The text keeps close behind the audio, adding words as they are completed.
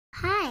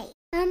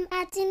I'm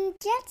Adam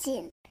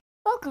Jackson.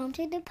 Welcome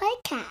to the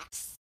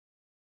podcast.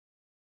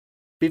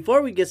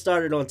 Before we get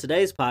started on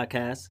today's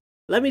podcast,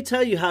 let me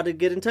tell you how to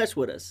get in touch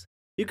with us.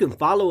 You can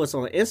follow us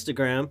on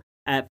Instagram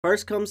at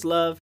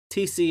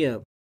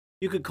FirstComesLoveTCM.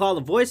 You can call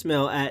the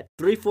voicemail at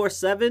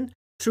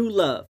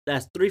 347-TRUE-LOVE.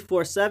 That's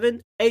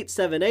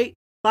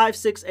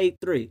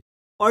 347-878-5683.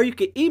 Or you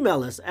can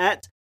email us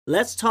at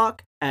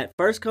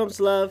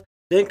letstalk@firstcomeslove,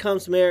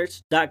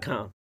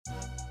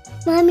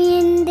 Mommy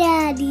and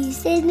Daddy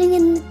sitting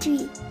in the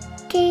tree.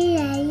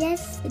 KISING.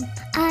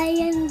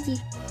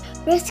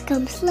 First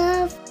comes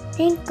love,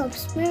 then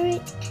comes marriage,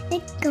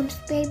 then comes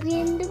baby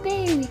and the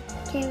baby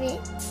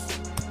carrots.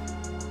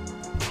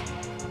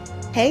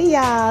 Hey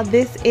y'all,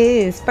 this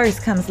is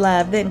First Comes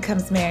Love, Then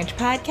Comes Marriage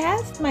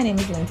podcast. My name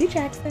is Lindsay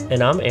Jackson.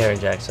 And I'm Aaron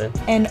Jackson.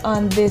 And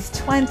on this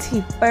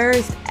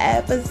 21st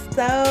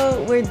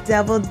episode, we're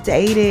double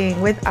dating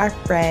with our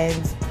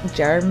friends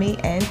Jeremy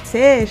and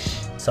Tish.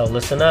 So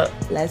listen up.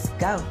 Let's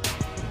go.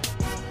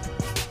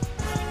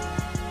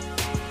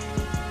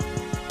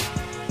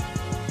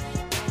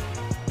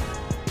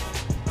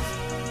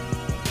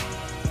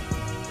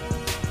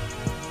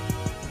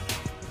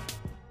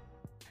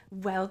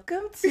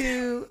 Welcome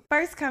to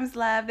First Comes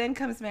Love, Then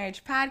Comes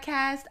Marriage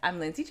podcast. I'm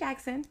Lindsay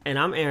Jackson. And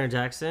I'm Aaron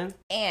Jackson.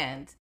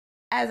 And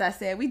as I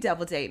said, we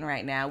double dating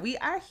right now. We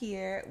are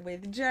here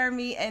with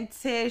Jeremy and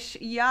Tish.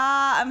 Y'all,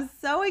 I'm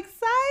so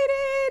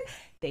excited.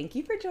 Thank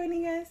you for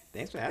joining us.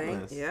 Thanks for having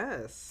us.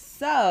 Yes.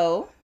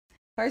 So,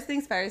 first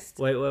things first.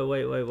 Wait.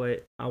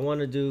 I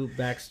want to do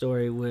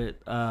backstory with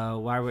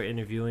why we're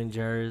interviewing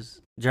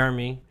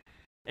Jeremy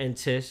and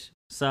Tish.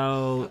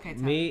 So Okay,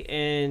 me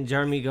and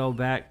Jeremy go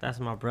back. That's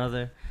my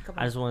brother. Come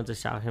I on. just wanted to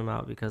shout him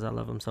out because I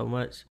love him so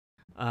much.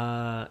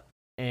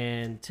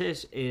 And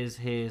Tish is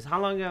his. How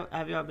long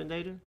have y'all been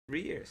dating?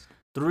 3 years.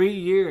 3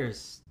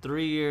 years.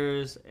 3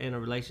 years in a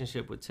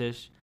relationship with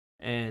Tish,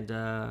 and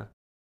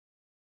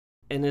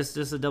it's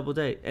just a double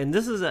date. And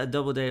this is a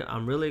double date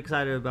I'm really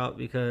excited about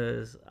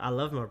because I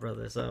love my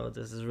brother. So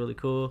this is really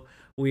cool.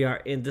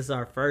 This is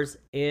our first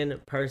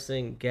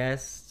in-person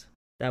guest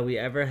that we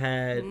ever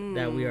had,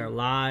 that we are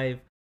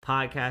live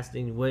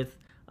podcasting with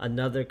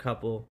another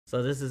couple.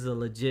 So this is a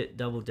legit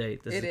double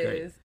date. This is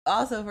great.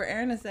 Also, for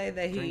Aaron to say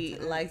that he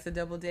likes a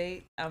double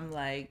date, I'm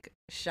like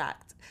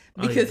shocked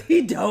Oh, because yeah.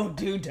 he don't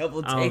do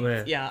double dates. Oh,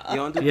 man. Yeah. You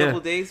don't do Yeah. double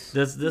dates?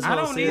 This I whole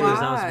don't series, know I was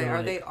why. been Are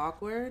like, they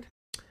awkward?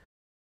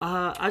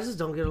 I just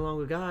don't get along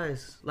with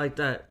guys like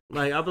that.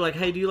 Like, I'll be like,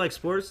 hey, do you like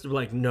sports? They're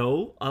like,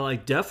 no, I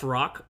like Def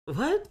Rock.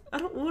 What?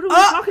 What are we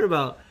talking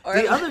about? Or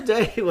The like- other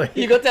day, wait.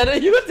 You go tell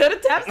the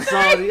tap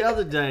So the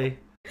other day,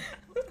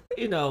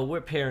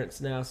 we're parents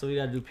now, so we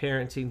got to do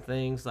parenting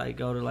things, like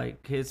go to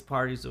like kids'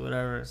 parties or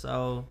whatever.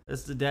 So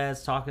it's the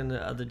dads talking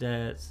to other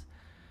dads.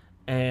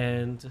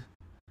 And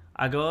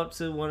I go up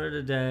to one of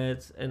the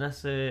dads and I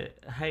said,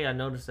 hey, I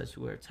noticed that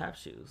you wear tap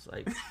shoes.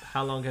 Like,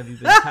 how long have you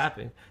been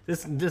tapping?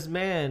 This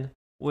man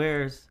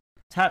wears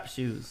tap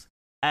shoes.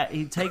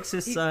 He takes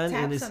his son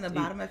and his on the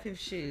bottom of his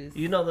shoes.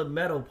 You know the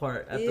metal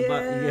part at the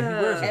bottom. Yeah,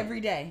 he wears them. Every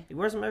day. He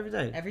wears them every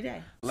day. Every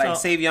day. Like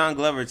So- Savion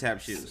Glover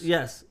tap shoes.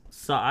 Yes.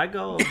 So I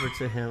go over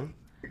to him,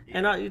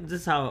 and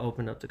this is how I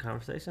opened up the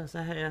conversation. I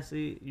said, hey, I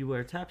see you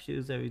wear tap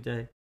shoes every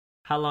day.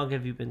 How long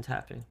have you been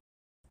tapping?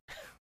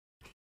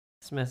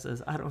 This man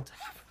says, I don't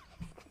tap.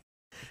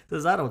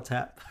 Says, I don't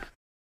tap.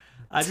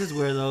 I just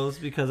wear those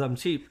because I'm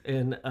cheap,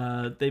 and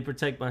they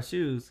protect my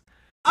shoes.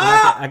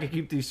 And I can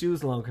keep these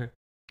shoes longer.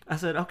 I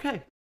said,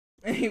 okay.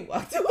 And he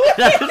walked away.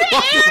 I just walked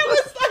Aaron away.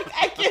 was like,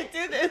 I can't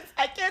do this.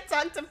 I can't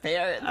talk to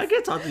parents. I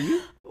can't talk to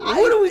you.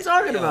 What are we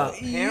talking about?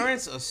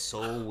 Parents are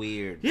so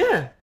weird.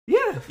 Yeah.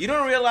 You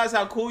don't realize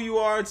how cool you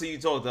are until you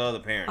talk to other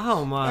parents.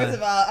 Oh, my. First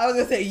of all, I was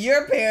going to say,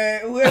 you're a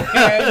parent, we're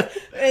parents,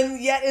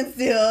 and yet and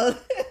still,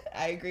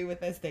 I agree with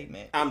that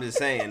statement. I'm just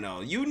saying,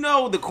 though. You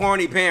know the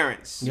corny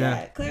parents.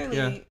 Yeah. Clearly,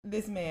 Yeah.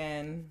 this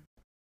man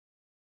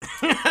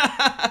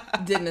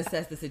didn't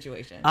assess the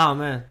situation. Oh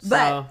man,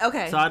 But,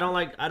 okay. So I don't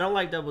like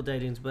double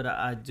datings, but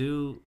I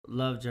do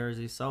love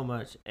Jersey so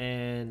much.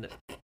 And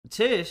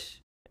Tish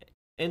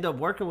ended up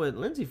working with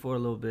Lindsay for a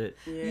little bit.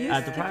 Yeah.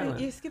 At the pilot.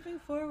 You're skipping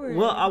forward.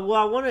 Well, I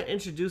want to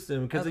introduce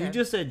them because Okay. you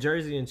just said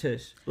Jersey and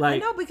Tish. I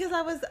Like know because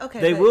I was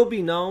okay. they but will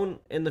be known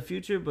in the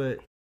future, but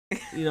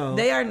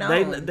They are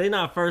known. They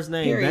not first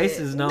name Period.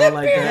 basis known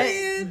like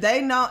that.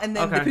 They know, and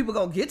then the Okay. people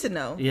gonna get to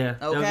know. Yeah,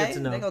 they'll Okay. get to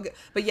know. They gonna get,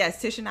 but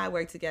yes, Tish and I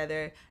work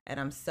together, and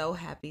I'm so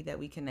happy that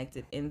we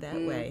connected in that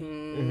way.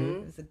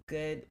 Mhm. It's a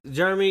good.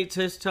 Jeremy,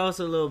 Tish, tell us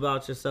a little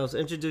about yourselves.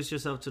 Introduce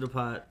yourself to the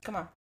pod. Come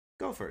on.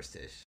 Go first,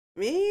 Tish.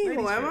 Me? Ladies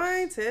Who am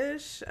I? first.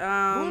 Tish.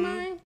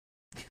 Come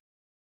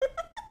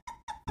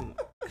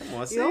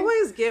on, You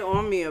always get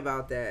on me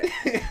about that.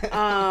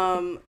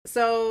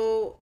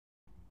 So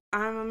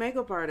I'm a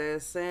makeup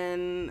artist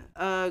and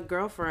a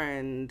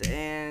girlfriend,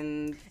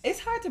 and It's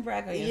hard to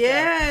brag on yourself.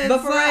 Yeah, but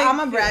it's for real, like- I'm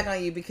gonna brag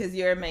on you because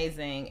you're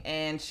amazing,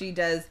 and she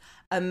does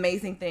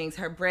amazing things.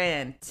 Her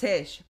brand,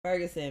 Tish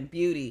Ferguson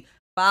Beauty.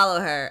 Follow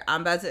her.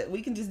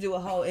 We can just do a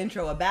whole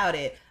intro about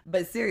it.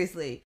 But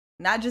seriously,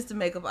 not just a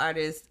makeup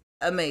artist,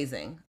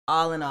 amazing.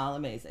 All in all,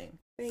 amazing.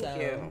 Thank So-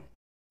 you.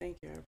 Thank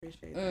you. I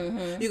appreciate that.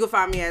 Mhm. You can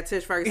find me at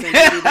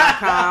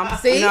TishFergusonBeauty.com.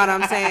 See? You know what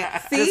I'm saying?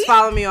 See? Just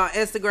follow me on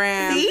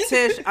Instagram, See?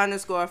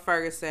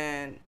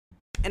 Tish_Ferguson.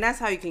 And that's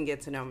how you can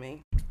get to know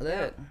me.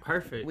 Look,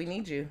 Perfect. we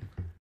need you.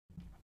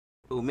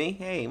 Who, me?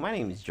 Hey, my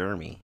name is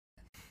Jeremy,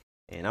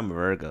 and I'm a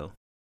Virgo,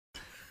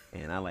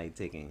 and I like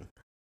taking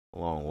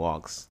long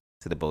walks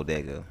to the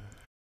bodega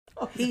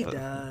He for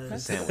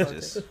does.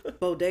 sandwiches.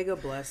 Bodega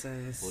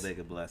blessings.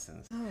 Bodega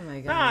blessings. Oh my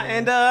god. Nah,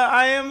 and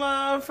I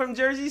am from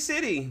Jersey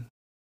City,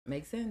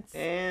 Makes sense.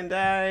 and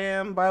I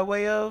am by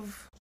way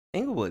of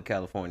Inglewood,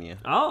 California.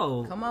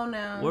 Oh, Come on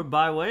now. we're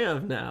by way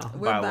of now.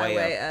 We're by, by way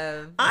way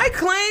of. I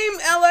claim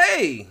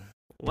LA.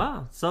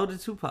 Wow, so did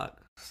Tupac.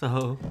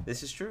 So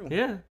This is true.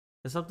 yeah,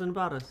 there's something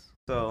about us.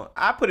 So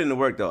I put in the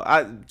work though.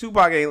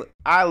 Tupac ain't.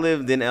 I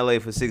lived in LA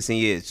for 16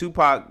 years.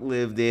 Tupac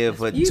lived there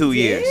for You 2 did?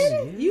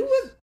 years. You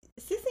were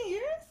 16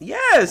 years?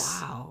 Yes.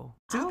 Wow.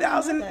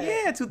 2000. I don't know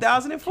Yeah, that.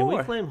 2004. Can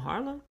we claim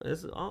Harlem?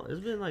 It's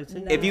been like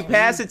 10 No. If you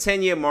pass the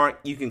 10-year mark,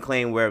 you can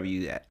claim wherever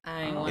you at.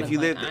 I ain't Oh. wanna If you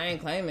claim, lived- I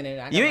ain't claiming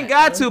it. You ain't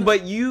got to,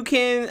 but you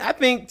can. I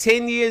think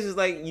 10 years is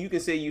like you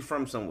can say you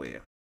from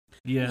somewhere.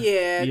 Yeah.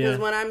 Yeah, because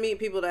Yeah. when I meet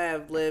people that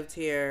have lived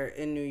here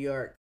in New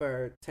York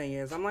for 10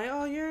 years, I'm like,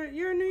 oh, you're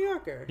a New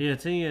Yorker. Yeah,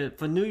 10 year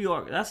for New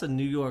York. That's a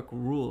New York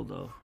rule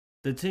though.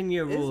 The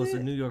 10-year Is rule is a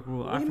it? New York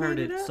rule. We I've heard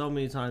made it it up? so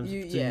many times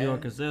You- to yeah, New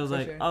Yorkers. They was for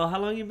like, sure. "Oh, how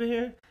long you been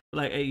here?"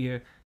 Like 8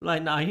 years.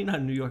 Like, nah, you're not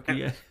a New Yorker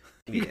yet.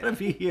 You Yeah. gotta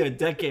be here a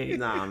decade.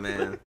 Nah,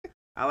 man.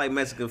 I like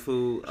Mexican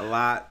food a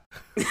lot.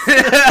 And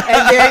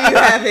there you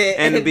have it.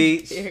 And the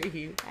beach. There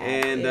you have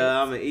And it.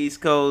 I'm an East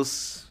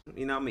Coast.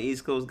 You know, I'm an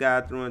East Coast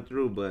guy through and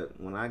through. But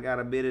when I got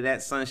a bit of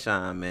that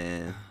sunshine,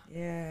 man.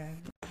 Yeah.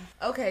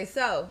 Okay,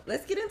 so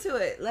let's get into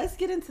it. Let's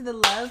get into the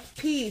love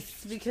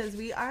piece because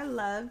we are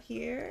love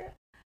here.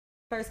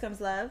 First comes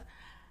love.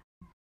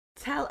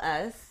 Tell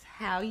us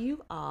how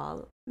you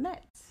all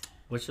met.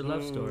 What's your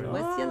love story?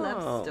 What's your love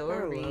Oh, story?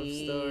 our love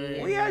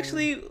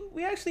story.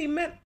 We actually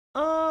met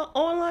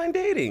online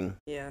dating.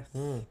 Yes.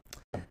 Mm.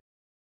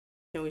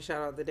 Can we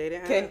shout out the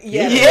dating app?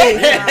 Yeah. Yeah.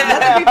 please. Let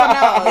the people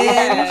know.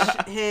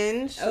 Yeah.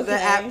 Hinge, Okay. the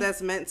app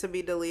that's meant to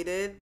be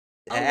deleted.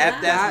 Oh, The app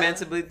wow. that's meant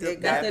to be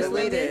It got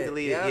deleted.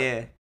 Deleted, Yep.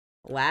 yeah.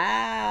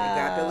 Wow. It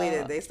got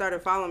deleted. They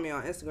started following me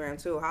on Instagram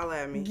too. Holla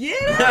at me.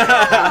 Get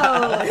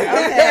out.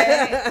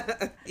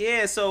 Okay.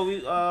 Yeah,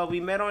 so we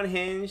met on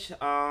Hinge.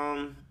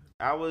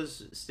 I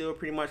was still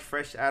pretty much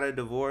fresh out of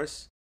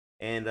divorce,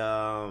 and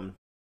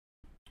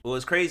what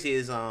was crazy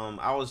is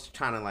I was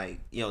trying to like,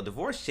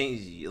 divorce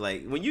changes you.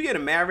 Like when you get a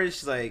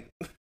marriage, like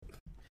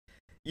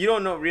you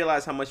don't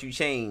realize how much you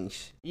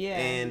change. Yeah.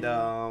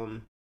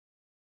 And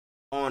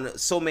on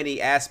so many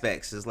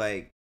aspects, it's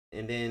like,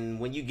 and then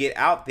when you get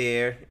out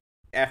there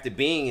after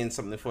being in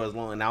something for as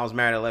long, and I was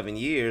married 11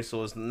 years,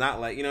 so it's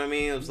not like, you know what I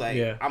mean? It was like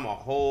Yeah.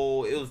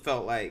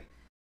 felt like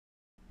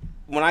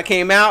when I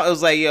came out, it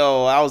was like,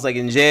 I was like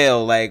in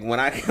jail. Like when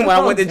I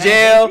went to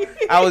jail,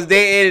 I was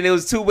dating and it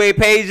was 2-way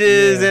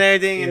pages Yeah. and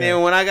everything. And Yeah.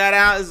 then when I got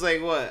out, it's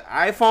like, what?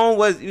 iPhone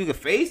was, you could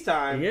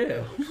FaceTime.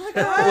 Yeah.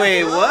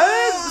 Wait,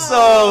 what?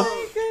 Oh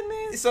my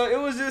goodness. So it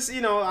was just,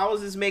 I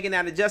was just making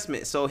that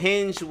adjustment. So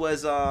Hinge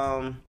was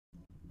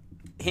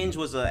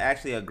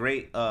actually a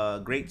great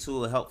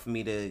tool to help for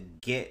me to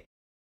get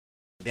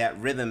that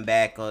rhythm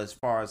back as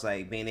far as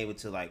like being able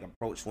to like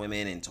approach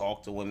women and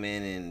talk to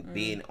women and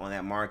being on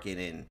that market.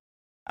 And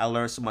I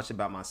learned so much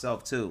about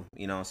myself too,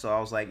 so I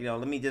was like,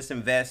 let me just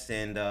invest.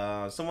 And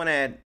one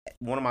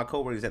of my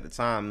coworkers at the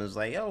time was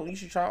like, yo, you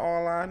should try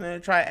online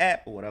and try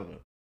app or whatever.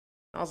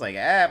 I was like,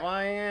 app?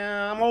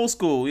 I'm old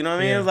school, you know what I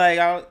mean? Yeah. It's like,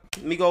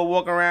 let me go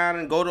walk around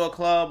and go to a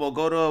club or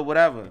go to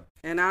whatever.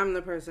 And I'm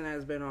the person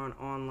that's been on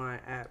online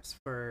apps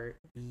for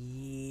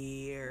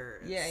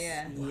years.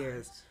 Yeah.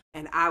 Years.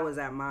 And I was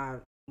at my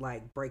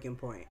like breaking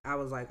point. I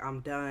was like, I'm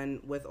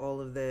done with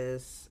all of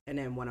this. And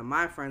then one of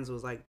my friends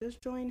was like,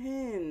 just join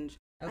Hinge.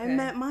 I Okay.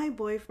 met my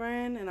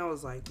boyfriend, and I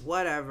was like,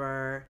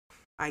 whatever,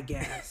 I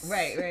guess.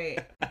 Right.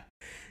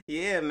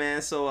 Yeah,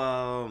 man.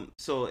 So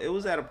it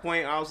was at a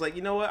point I was like,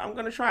 you know what? I'm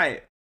gonna try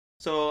it.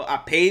 So I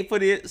paid for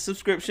the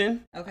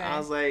subscription. Okay. I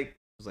was like, it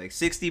was like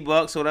 $60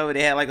 or whatever.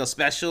 They had like a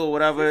special or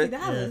whatever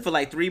 $60. for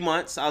like 3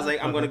 months. I was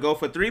like, I'm gonna go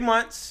for 3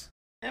 months,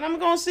 and I'm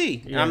gonna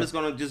see. And Yeah. I'm just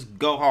gonna just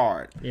go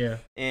hard. Yeah.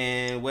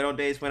 And went on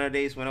dates.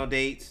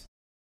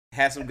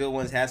 Had some good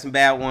ones, had some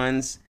bad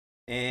ones.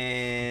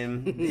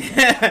 And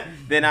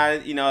then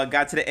I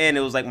got to the end.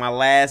 It was like my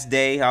last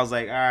day. I was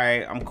like, all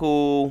right, I'm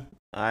cool.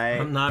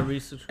 I'm not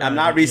resubscribing. I'm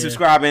not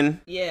resubscribing.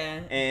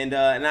 Yeah. And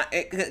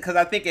because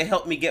I think it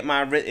helped me get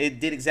it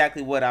did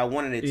exactly what I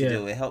wanted it to Yeah.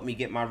 do. It helped me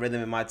get my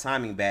rhythm and my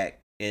timing back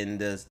in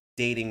the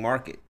dating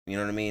market. You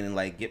know what I mean? And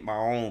like get my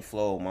own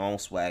flow, my own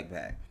swag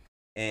back.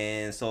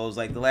 And so it was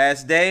like the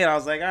last day, and I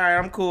was like, all right,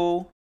 I'm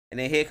cool. And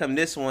then here come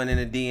this one in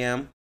the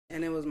DM,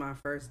 And it was my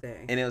first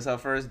day. and it was her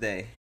first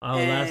day. Oh,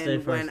 last day,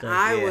 And when first day.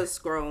 I Yeah. was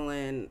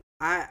scrolling,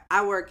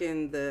 I work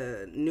in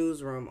the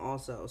newsroom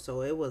also,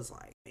 so it was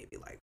like maybe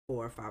like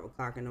 4 or 5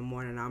 o'clock in the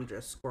morning. I'm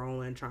just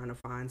scrolling trying to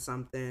find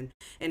something,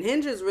 and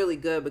Hinge is really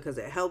good because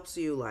it helps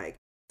you like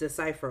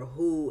decipher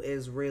who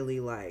is really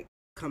like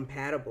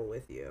compatible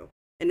with you.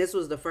 And this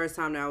was the first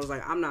time that I was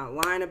like, I'm not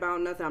lying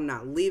about nothing. I'm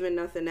not leaving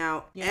nothing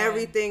out. Yeah.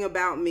 Everything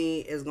about me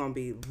is gonna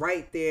be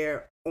right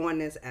there on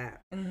this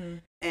app. Mm-hmm.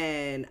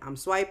 And I'm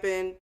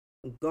swiping,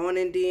 going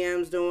in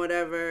DMs, doing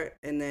whatever,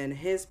 and then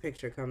his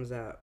picture comes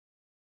up.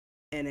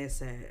 And it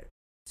said,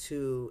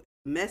 to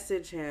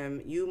message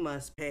him, you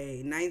must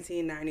pay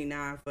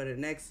 $19.99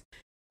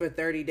 for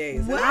 30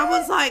 days. What? And I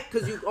was like,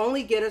 because you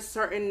only get a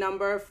certain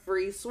number of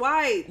free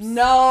swipes.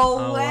 No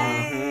Oh,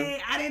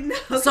 way. I didn't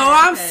know. So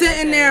I'm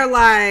sitting there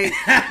like,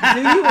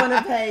 Do you want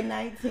to pay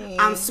 19?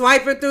 I'm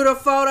swiping through the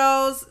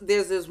photos.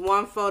 There's this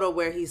one photo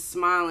where he's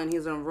smiling.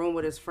 He's in a room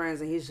with his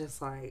friends, and he's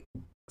just like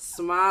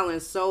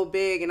smiling so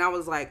big. And I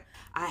was like,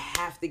 I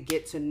have to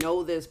get to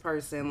know this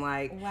person.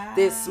 Like,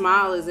 this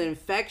smile is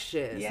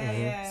infectious. Yeah,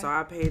 yeah. So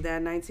I paid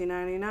that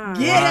 $19.99.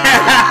 Get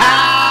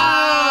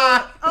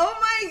out! Oh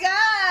my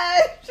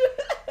gosh.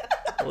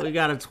 We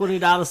got a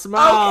 $20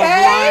 smile.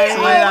 Okay.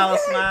 boy. $20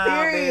 smile,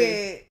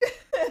 Period.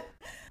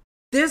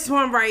 This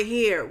one right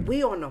here,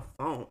 we on the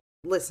phone.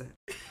 Listen,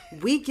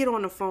 we get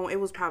on the phone. It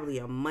was probably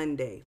a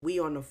Monday. We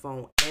on the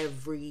phone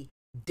every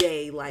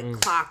day, like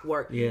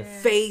clockwork. Yeah.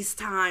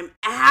 FaceTime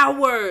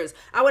hours.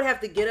 I would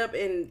have to get up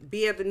and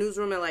be at the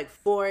newsroom at like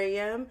 4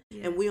 a.m.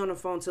 and we on the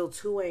phone till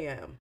 2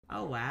 a.m.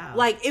 Oh wow.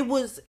 Like it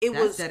was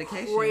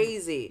dedication.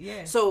 crazy.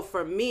 Yeah. So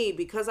for me,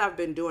 because I've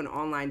been doing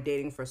online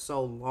dating for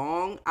so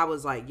long, I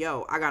was like,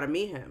 yo, I gotta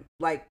meet him.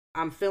 Like,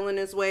 I'm feeling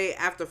this way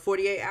after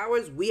 48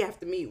 hours. We have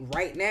to meet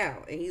right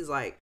now. And he's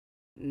like,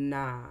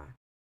 nah.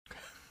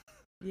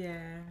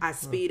 Yeah. I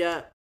speed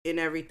up and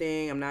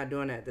everything. I'm not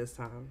doing that this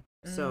time.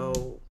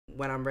 So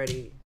when I'm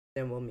ready,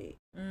 then we'll meet.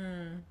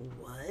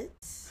 What?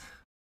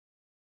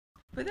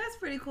 But that's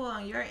pretty cool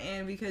on your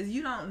end because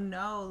you don't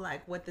know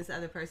like what this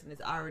other person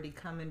is already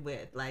coming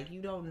with. Like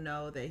you don't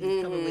know that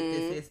he's coming with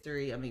this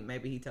history. I mean,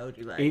 maybe he told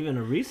you like Even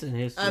a recent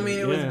history. I mean,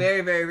 it was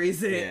very, very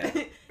recent.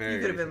 Yeah, very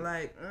you could have been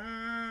recent.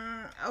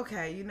 like,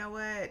 okay, you know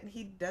what?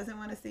 He doesn't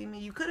want to see me.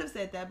 You could have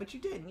said that, but you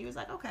didn't. You was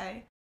like,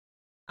 okay,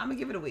 I'm gonna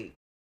give it a week.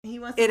 He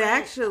wants to It wait.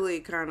 actually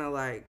kind of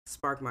like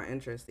sparked my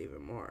interest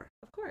even more.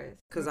 Of course.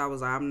 Because I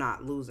was like, I'm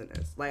not losing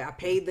this. Like, I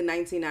paid the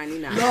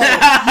 $19.99. No,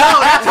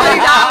 that's $20.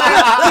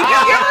 You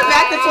can give her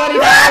back the $20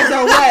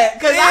 or what?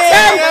 Because give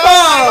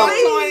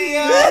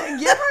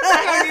her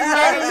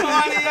back the $20.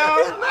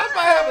 I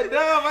might have a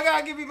dub. I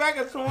gotta give you back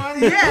a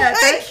 20. Yeah,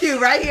 thank you.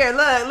 Right here.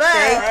 Look.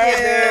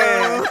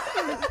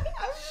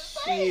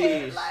 Thank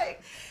Sheesh.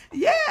 Like,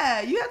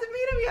 yeah, you have to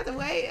meet him. You have to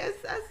wait.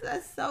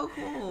 That's so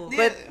cool.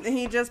 But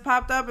he just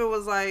popped up and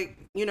was like,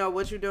 you know,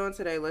 what you doing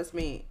today? Let's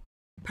meet.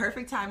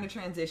 Perfect time to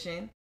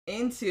transition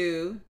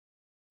into,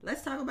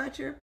 let's talk about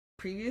your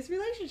previous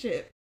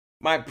relationship.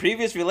 My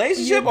previous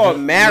relationship or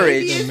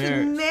marriage? The Previous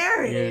marriage.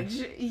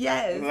 marriage.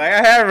 Yes. Like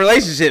I had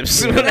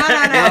relationships. No. We ain't talking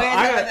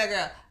about that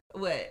girl.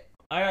 What?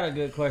 I got a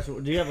good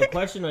question. Do you have a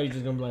question or are you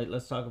just going to be like,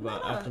 let's talk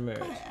about No, after go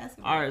marriage? ahead, ask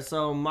me. All right,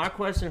 so my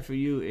question for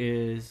you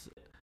is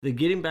the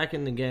getting back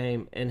in the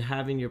game and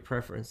having your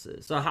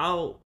preferences. So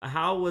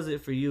how was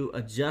it for you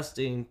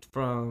adjusting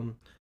from,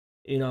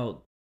 you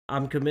know,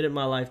 I'm committed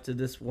my life to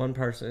this one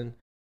person.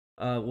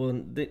 Now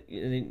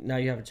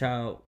you have a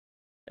child,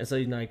 and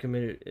so now you're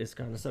committed. It's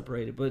kind of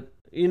separated, but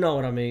you know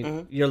what I mean.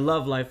 Mm-hmm. Your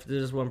love life to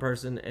this one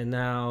person, and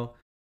now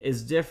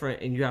it's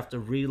different, and you have to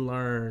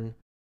relearn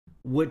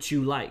what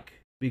you like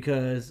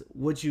because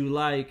what you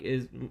like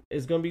is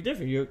going to be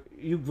different.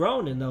 You've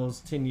grown in those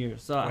 10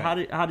 years. So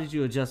Right. how did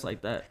you adjust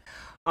like that?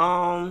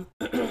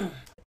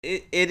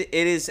 It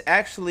is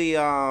actually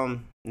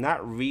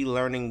not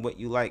relearning what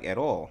you like at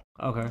all.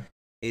 Okay.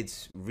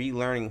 It's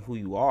relearning who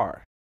you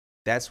are.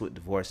 That's what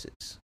divorce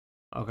is.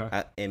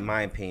 Okay. In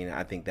my opinion,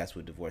 I think that's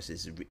what divorce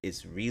is.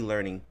 It's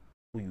relearning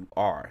who you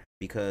are,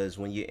 because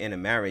when you're in a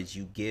marriage,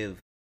 you give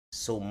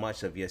so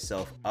much of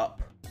yourself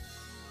up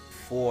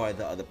for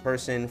the other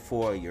person,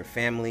 for your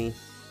family,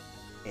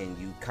 and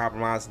you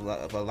compromise a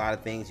lot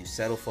of things. You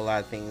settle for a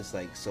lot of things,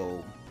 like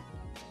so.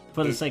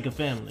 For the sake of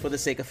family. For the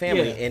sake of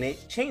family, Yeah. and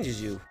it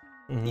changes you.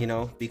 Mhm. You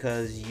know,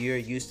 because you're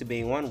used to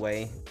being one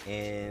way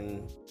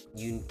and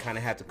you kind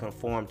of have to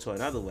conform to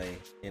another way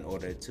in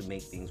order to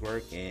make things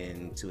work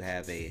and to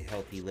have a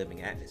healthy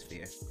living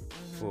atmosphere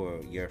for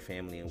your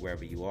family and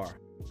wherever you are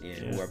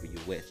and whoever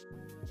you're with.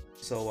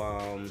 So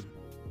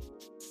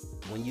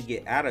when you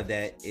get out of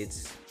that,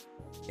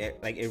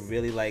 it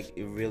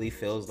really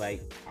feels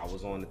like I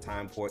was on the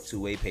Time Port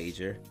two-way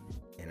pager.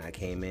 And I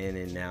came in,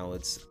 and now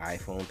it's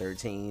iPhone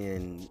 13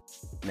 and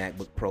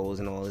MacBook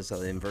Pros and all this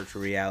other in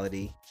virtual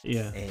reality.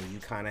 Yeah. And you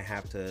kind of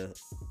have to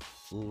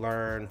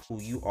learn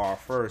who you are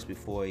first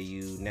before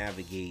you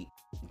navigate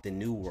the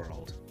new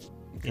world.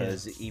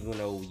 Because even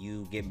though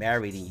you get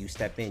married and you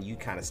step in, you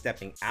kind of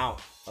stepping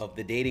out of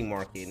the dating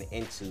market and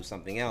into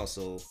something else.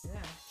 So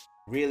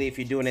really, if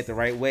you're doing it the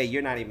right way,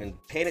 you're not even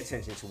paying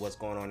attention to what's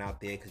going on out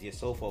there because you're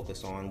so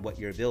focused on what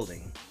you're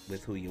building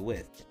with who you're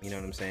with. You know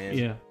what I'm saying?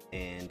 Yeah.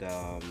 And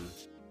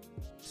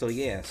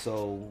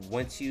so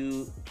once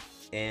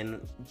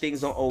and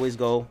things don't always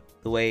go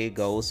the way it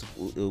goes,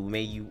 the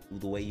way you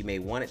may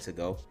want it to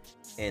go,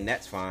 and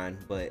that's fine.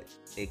 But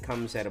it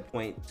comes at a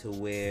point to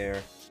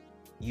where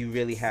you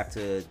really have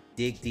to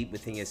dig deep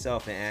within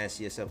yourself and ask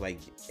yourself, like,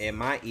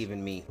 am I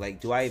even me? Like,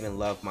 do I even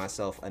love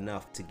myself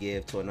enough to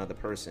give to another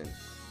person?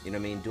 You know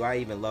what I mean? Do I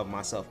even love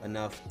myself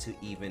enough to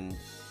even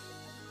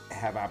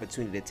have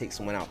opportunity to take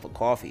someone out for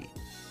coffee?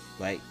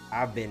 Like,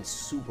 I've been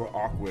super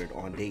awkward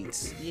on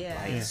dates.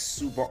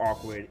 Super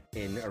awkward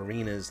in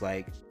arenas,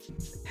 like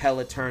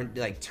hella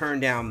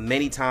turned down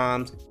many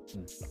times.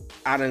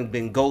 I done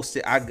been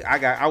ghosted.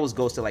 I was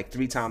ghosted like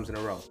 3 times in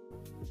a row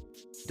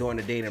during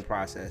the dating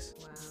process.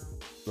 Wow.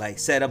 Like,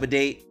 set up a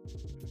date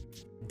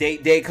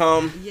day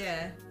come.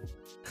 Yeah.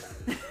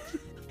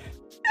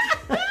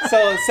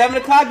 So 7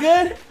 o'clock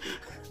good?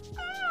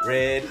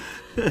 Red.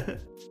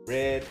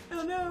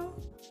 Oh no.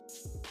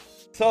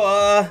 So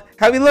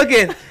how we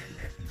looking?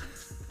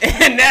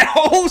 And that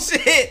whole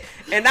shit,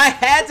 and I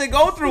had to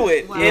go through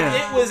it. Wow. And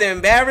it was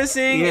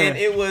embarrassing, and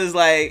it was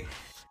like,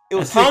 it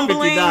was At 6:50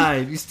 humbling.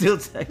 died. You still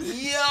text.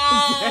 Yo,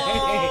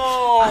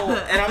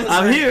 and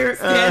I'm here.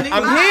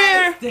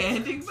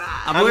 Standing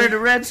by. I'm wearing the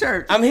red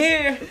shirt. I'm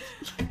here.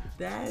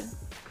 That's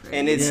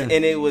crazy.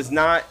 And it was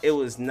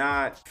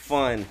not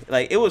fun.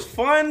 Like, it was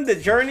fun, the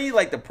journey,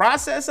 like the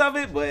process of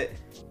it, but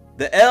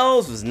the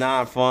L's was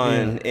not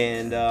fun. Yeah.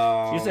 And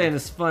You're saying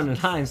it's fun in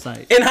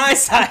hindsight. in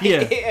hindsight,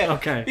 Yeah.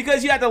 Okay.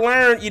 Because you have to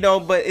learn,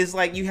 but it's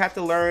like you have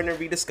to learn and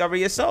rediscover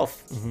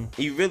yourself.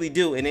 Mm-hmm. You really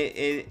do. And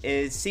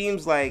it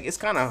seems like it's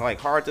kind of like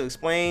hard to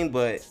explain,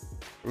 but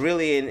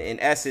really in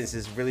essence,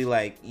 it's really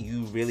like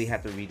you really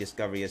have to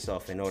rediscover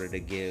yourself in order to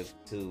give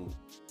to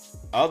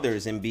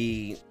others and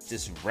be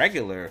just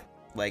regular.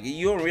 Like,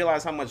 you don't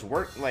realize how much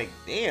work, like,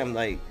 damn,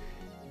 like,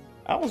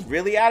 I was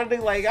really out of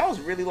it. Like, I was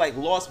really like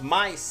lost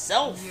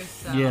myself.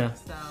 Yourself, Yeah.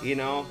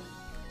 so.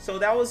 So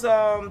that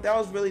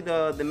was really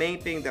the main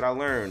thing that I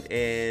learned.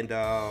 And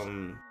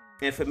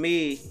for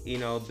me,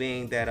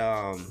 being that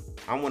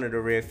I'm one of the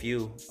rare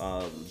few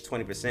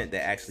 20%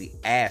 that actually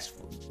asked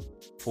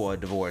for a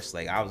divorce.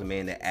 Like, I was a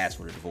man that asked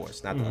for the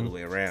divorce, not the other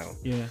way around.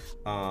 Yeah.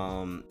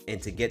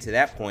 And to get to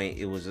that point,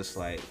 it was just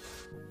like,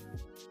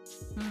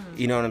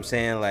 you know what I'm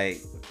saying?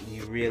 Like,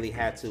 you really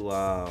had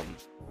to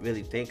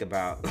really think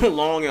about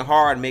long and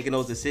hard making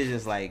those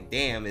decisions. Like,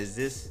 damn, is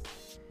this,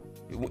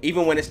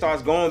 even when it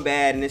starts going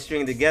bad and it's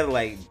stringing together,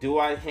 like, do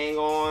I hang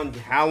on?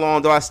 How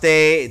long do I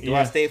stay? Do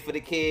I stay for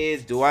the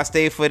kids? Do I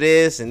stay for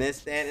this and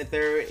this, that, and the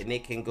third? And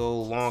it can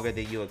go longer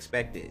than you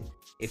expected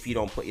if you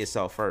don't put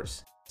yourself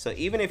first. So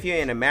even if you're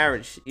in a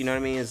marriage, you know what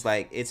I mean? It's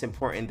like, it's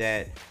important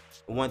that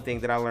one thing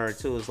that I learned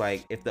too is,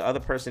 like, if the other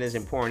person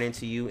isn't pouring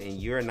into you and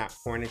you're not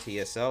pouring into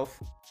yourself,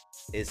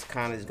 it's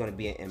kind of going to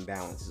be an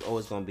imbalance. It's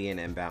always going to be an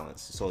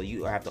imbalance. So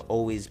you have to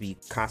always be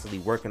constantly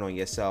working on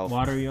yourself.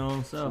 Water your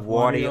own self.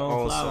 Water your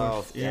own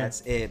flowers. self. Yeah.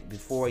 That's it.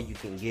 Before you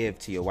can give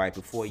to your wife,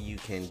 before you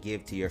can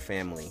give to your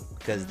family,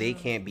 because they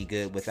can't be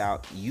good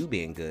without you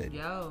being good.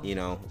 Yo.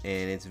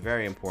 And it's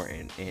very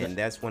important. And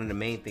that's one of the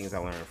main things I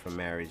learned from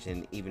marriage,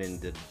 and even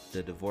in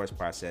the divorce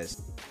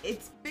process.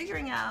 It's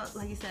figuring out,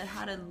 like you said,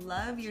 how to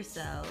love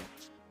yourself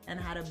and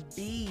how to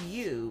be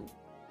you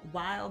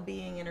while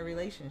being in a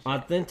relationship.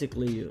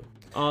 Authentically you.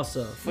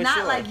 Also. Not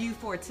sure. like you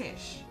for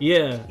Tish.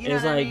 Yeah. You know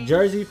It's what I like mean?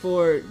 Jersey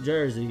for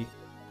Jersey.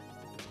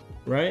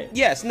 Right?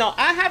 Yes. No,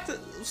 I have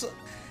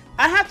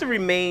to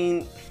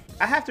remain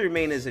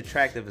as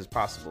attractive as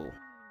possible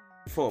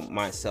for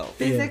myself.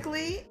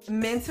 Physically,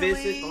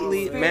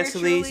 mentally,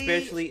 mentally,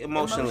 spiritually,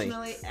 emotionally.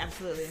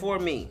 Absolutely. For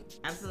me.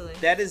 Absolutely.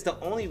 That is the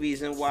only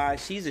reason why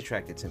she's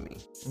attracted to me.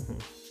 Mm-hmm.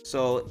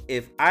 So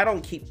if I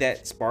don't keep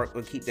that spark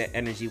or keep that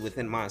energy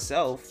within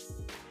myself,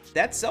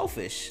 that's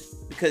selfish,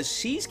 because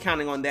she's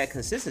counting on that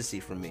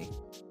consistency from me,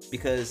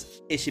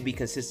 because it should be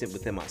consistent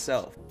within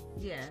myself.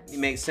 Yeah. It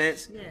makes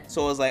sense. Yeah.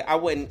 So it's like,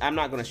 I'm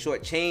not gonna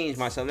shortchange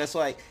myself. That's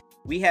like,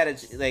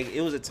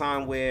 it was a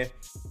time where,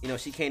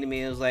 she came to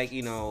me and was like,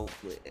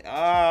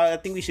 I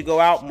think we should go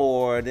out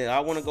more. I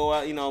want to go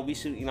out, we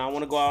should, I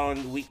want to go out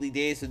on weekly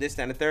days, so this,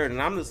 that, and the third.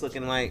 And I'm just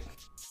looking like,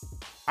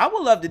 I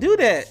would love to do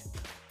that,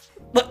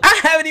 but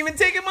I haven't even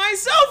taken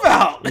myself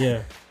out.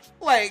 Yeah.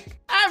 Like,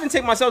 I haven't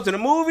taken myself to the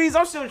movies.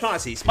 I'm still trying to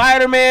see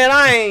Spider-Man.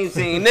 I ain't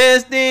seen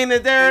this thing, the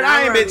third.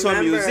 I ain't been to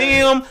a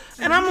museum.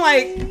 And I'm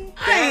like,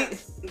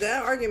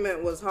 that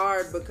argument was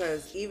hard,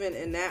 because even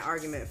in that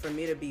argument, for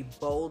me to be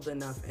bold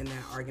enough in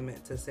that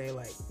argument to say,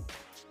 like,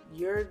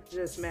 you're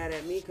just mad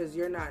at me because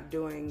you're not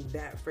doing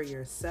that for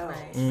yourself.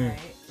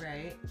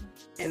 Right.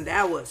 And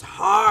that was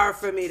hard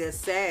for me to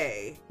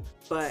say.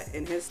 But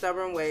in his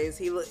stubborn ways,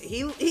 he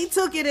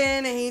took it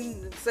in and he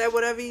said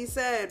whatever he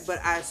said. But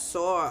I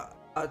saw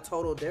a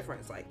total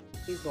difference. Like,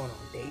 he's going on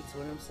dates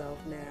with himself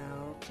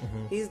now.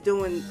 Mm-hmm. He's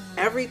doing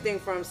everything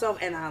for himself,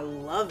 and I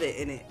love it.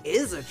 And it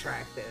is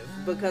attractive,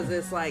 because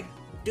it's like,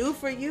 do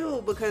for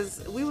you.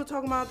 Because we were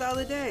talking about the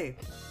other day,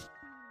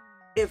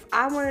 if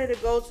I wanted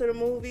to go to the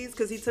movies,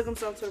 because he took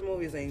himself to the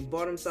movies and he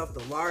bought himself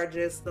the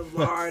largest of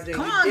large and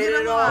Come he on, did get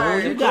it him all.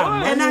 on. You got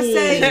money. And I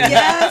said,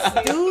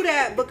 yes, do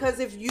that. Because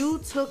if you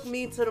took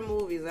me to the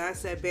movies and I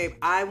said, babe,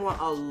 I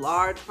want a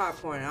large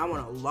popcorn and I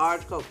want a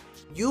large Coke,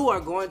 you are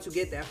going to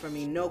get that from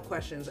me, no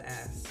questions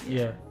asked.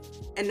 Yeah.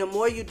 And the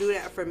more you do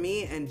that for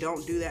me and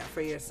don't do that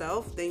for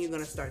yourself, then you're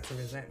going to start to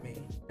resent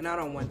me. And I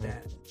don't want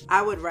that.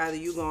 I would rather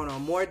you going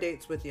on more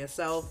dates with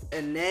yourself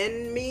and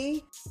then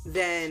me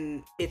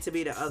than it to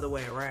be the other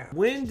way around.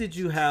 When did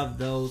you have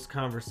those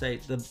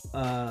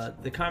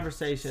the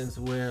conversations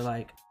where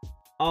like,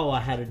 oh,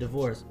 I had a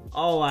divorce.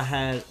 Oh,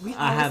 I We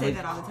have always say a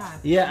that all the time.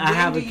 yeah, I When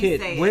have do a you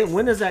kid. say When it?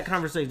 when does that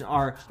conversation?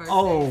 Or First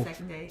oh, date,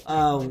 second date?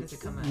 When does it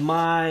come up?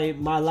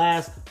 my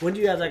last. When do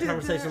you have that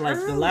conversation? Like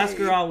the last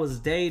early. girl I was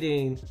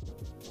dating,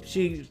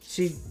 she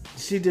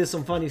did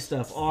some funny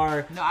stuff.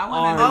 Or No, I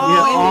want to or, know.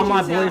 yeah, when all did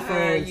my you tell her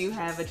boyfriends. you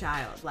have a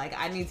child. Like,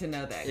 I need to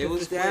know that. It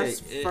was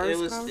That's quick. It first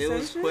was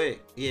conversation?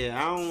 quick.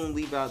 Yeah, I don't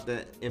leave out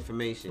that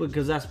information.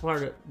 Because that's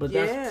part of. But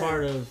Yeah. that's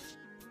part of.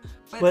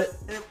 But,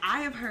 But- I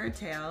have heard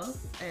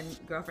tales, and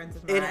girlfriends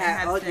of It mine ha-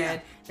 have oh, said yeah.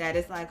 that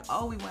it's like,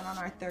 oh, we went on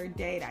our third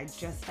date. I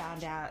just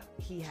found out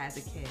he has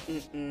a kid.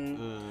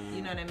 Mm-mm.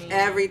 You know what I mean?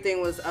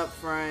 Everything was up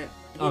front.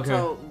 He Okay.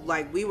 told,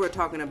 like, we were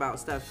talking about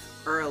stuff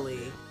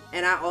early.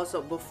 And I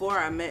also, before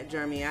I met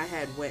Jeremy, I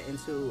had went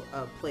into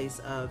a place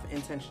of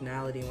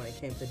intentionality when it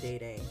came to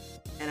dating.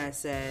 And I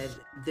said,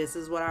 this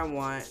is what I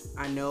want.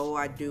 I know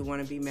I do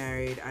want to be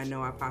married. I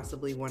know I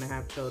possibly want to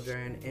have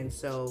children. And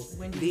so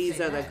When did you these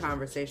say are the that?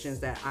 conversations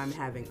that I'm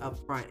having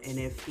up front. And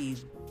if he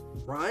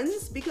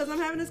runs because I'm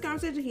having this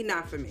conversation, he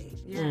not for me.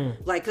 Yeah.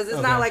 Like, because it's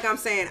Okay. not like I'm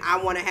saying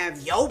I want to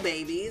have yo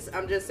babies.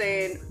 I'm just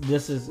saying,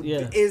 This is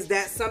is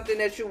that something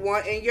that you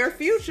want in your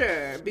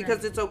future?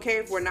 Because it's okay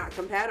if we're not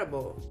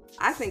compatible.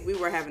 I think we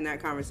were having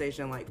that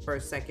conversation like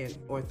first, second,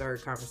 or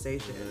third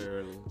conversation.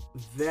 Early.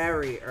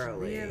 Very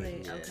early.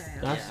 Really? Okay.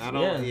 That's- I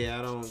don't. Yeah. Yeah,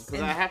 I don't.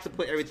 Because I have to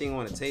put everything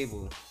on the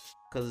table.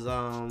 Cause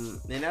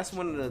and that's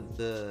one of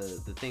the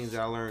things that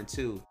I learned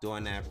too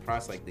during that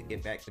process, like the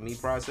get back to me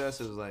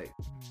process. It was like,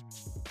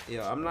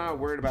 I'm not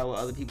worried about what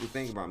other people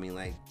think about me.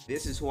 Like,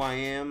 this is who I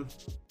am.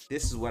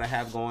 This is what I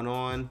have going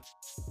on.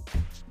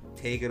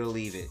 Take it or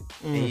leave it.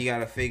 And you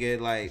gotta figure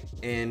it, like,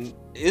 and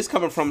it's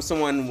coming from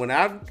someone when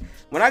I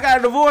got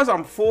a divorce.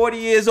 I'm 40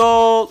 years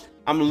old.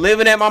 I'm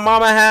living at my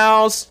mama's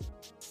house.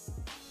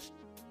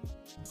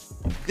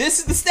 This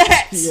is the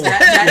stats. Yeah.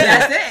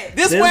 That's it.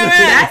 This This where is-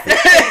 I'm at.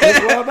 This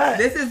where I'm at.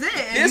 This is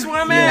it. This You-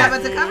 where I'm you at.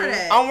 have to cover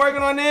that. I'm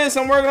working on this.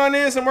 I'm working on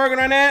this. I'm working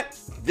on that.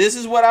 This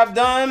is what I've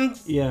done.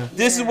 Yeah.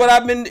 This is what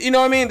I've been. You know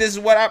what I mean? This is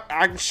what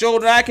I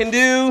showed that I can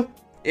do.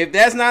 If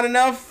that's not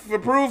enough for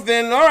proof,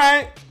 then all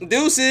right,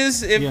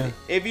 deuces.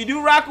 If you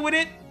do rock with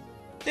it,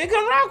 then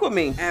come rock with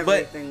me.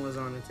 Everything was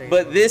on the table.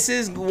 But this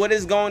is what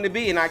it's going to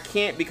be, and I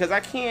can't because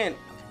I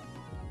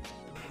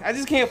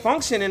just can't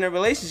function in a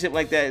relationship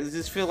like that. It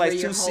just feel like Where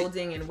you're too.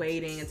 holding and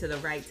waiting until the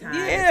right time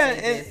Yeah, to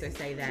say and- this or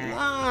say that.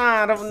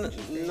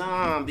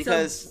 Nah,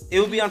 because it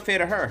would be unfair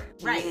to her.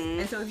 Right.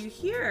 And so if you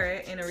hear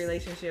it in a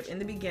relationship in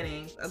the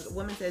beginning, a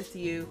woman says to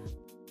you,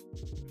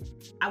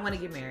 I want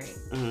to get married.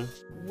 Mhm.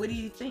 What do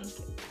you think?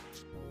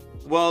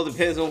 Well, it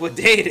depends on what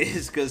day it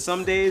is, because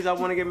some days I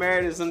want to get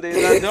married and some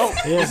days I don't.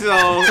 Yeah.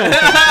 So,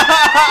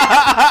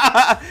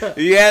 if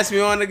you ask me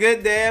on a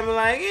good day, I'm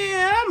like,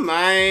 yeah, I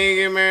might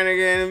get married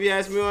again. If you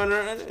ask me on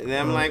a,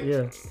 then I'm like, yeah.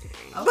 Okay.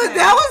 But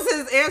that was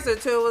his answer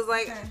too. It was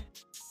like, Okay.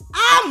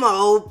 I'm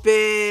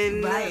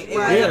open. Right. It Like,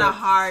 wasn't Yeah. a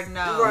hard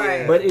no.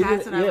 Right. But it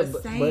That's didn't- what I yeah, was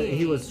but saying.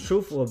 he was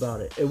truthful about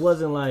it. It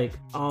wasn't like,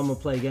 oh, I'm gonna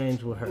play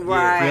games with her.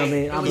 Right. You know what I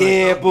mean? I'm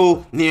yeah, like,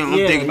 boo. Yeah, I'm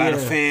Yeah, thinking about a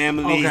yeah.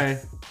 family. okay.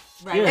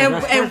 Right. Yeah, And,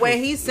 that's and when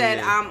perfect. he said,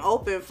 Yeah. I'm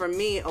open, for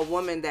me, a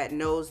woman that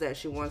knows that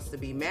she wants to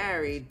be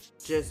married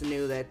just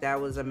knew that that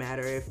was a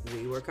matter if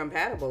we were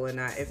compatible and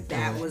not if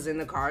that was in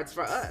the cards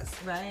for us.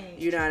 Right.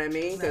 You know what I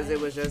mean? Because it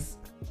Right. was just,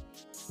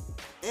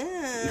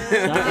 it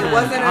That-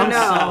 wasn't I'm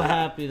enough. so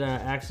happy that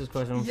I asked this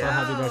question. I'm so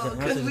happy that I Yo,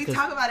 can answer 'cause we this,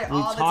 talk about it we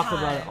all the talk time.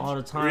 about it all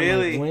the time.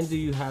 Really? Like, when do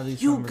you have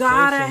these You conversations?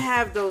 gotta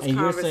have those and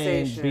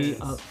conversations. you're saying be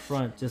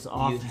upfront, just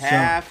off You the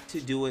have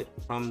to do it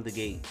from the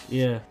gate. jump.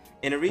 Yeah.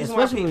 And the reason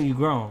why Especially people, when you're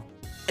grown.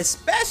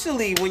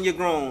 especially when you're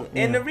grown.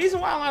 And Yeah. the reason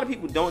why a lot of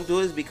people don't do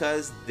it is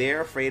because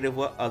they're afraid of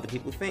what other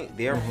people think.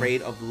 They're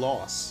afraid of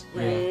loss.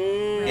 Yeah.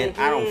 And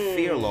I don't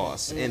fear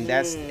loss. And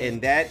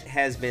that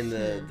has been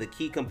the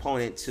key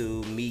component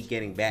to me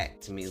getting back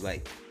to me,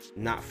 like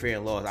not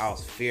fearing loss. I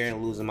was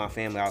fearing losing my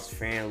family. I was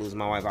fearing losing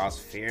my wife. I was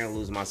fearing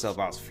losing myself.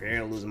 I was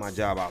fearing losing my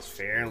job. I was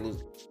fearing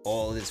losing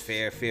all this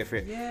fear.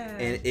 Yeah.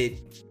 And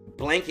it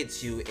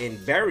blankets you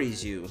and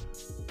buries you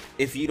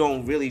if you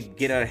don't really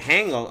get a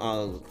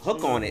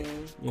hook on it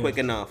quick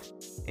enough.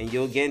 And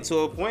you'll get into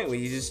a point where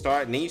you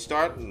start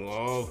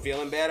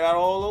feeling bad about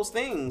all those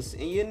things,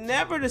 and you're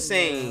never the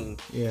same.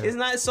 Yeah. It's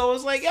not. So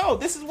it's like, yo,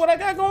 this is what I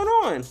got going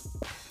on.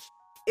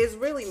 It's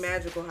really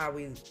magical how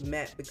we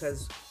met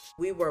because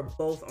we were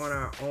both on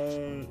our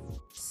own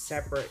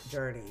separate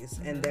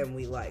journeys, and then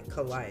we like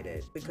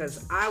collided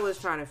because I was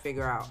trying to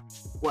figure out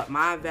what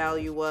my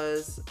value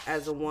was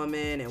as a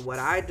woman and what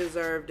I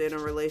deserved in a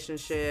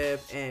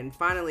relationship. And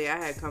finally I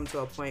had come to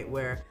a point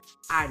where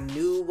I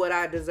knew what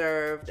I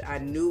deserved. I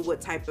knew what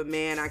type of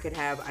man I could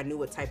have. I knew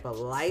what type of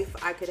life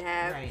I could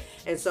have. Right.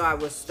 And so I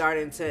was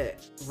starting to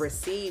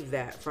receive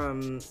that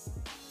from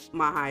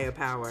my higher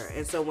power.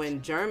 And so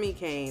when Jeremy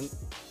came,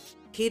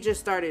 he just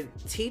started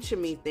teaching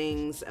me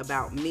things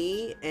about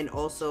me, and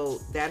also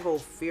that whole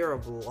fear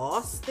of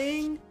loss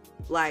thing.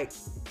 Like,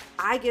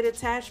 I get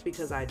attached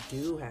because I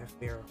do have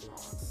fear of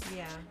loss.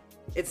 Yeah.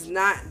 It's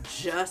not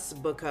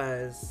just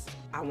because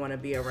I want to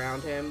be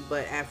around him,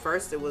 but at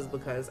first it was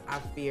because I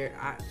feared,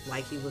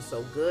 like he was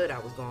so good, I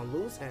was going to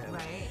lose him.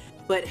 Right.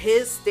 But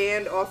his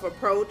standoff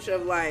approach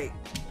of like,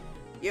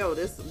 yo,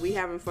 we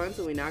having fun,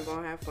 so we not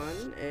gonna have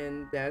fun,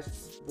 and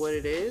that's what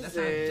it is. That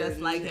sounds just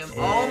like him.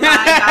 Oh my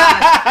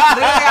God.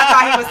 Literally, I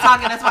thought he was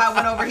talking. That's why I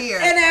went over here.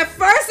 And at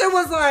first it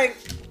was like,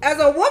 as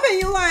a woman,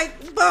 you like,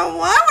 but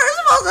what? We're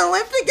supposed to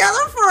live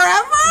together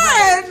forever?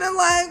 Right. And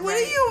like, what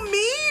do you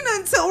mean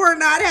until we're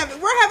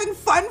having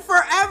fun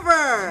forever?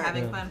 We're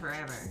having fun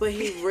forever. But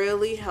he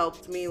really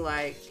helped me,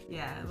 like,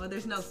 Yeah, well,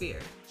 there's no fear.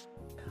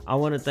 I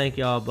want to thank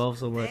y'all both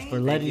so much for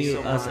letting you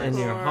so us much. in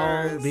your Of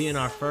home, course. being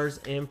our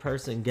first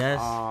in-person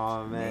guest.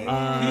 Oh man,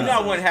 Uh, you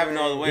know I wasn't having it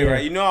all the way,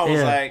 right? You know I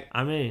was like,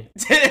 I mean,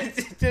 I know,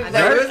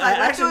 it was like,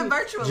 let's do it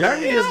virtually.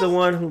 Jeremy is the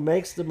one who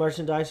makes the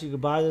merchandise. You can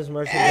buy this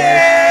merchandise.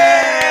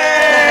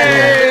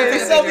 Hey!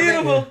 It's so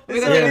beautiful. We're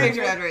It's going to so take a beautiful.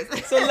 picture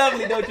afterwards. So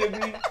lovely, don't you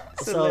agree?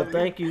 So lovely.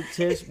 thank you,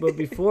 Tish. But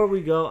before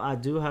we go, I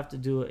do have to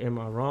do it. Am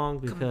I wrong?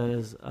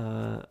 Because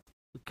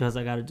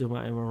I got to do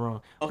my am I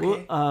wrong.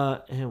 Okay.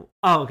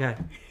 Okay.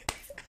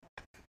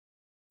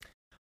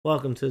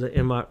 Welcome to the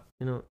am I.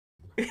 Oh,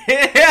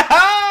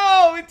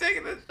 we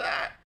taking a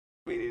shot.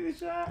 We need a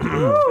shot.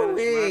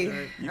 Ooh-wee.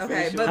 You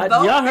Okay, finish but it?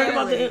 vote y'all heard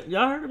fairly.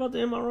 y'all heard about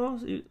the am I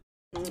wrongs?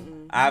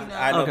 I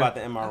know Okay. about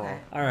the MRO. Okay.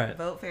 All right.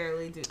 Vote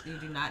fairly. You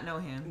do not know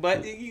him.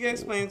 But you can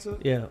explain to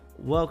it. Yeah,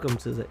 welcome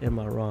to the Am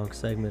I Wrong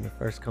segment of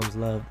First Comes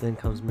Love, Then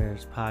Comes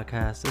Marriage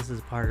podcast. This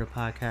is part of the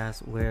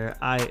podcast where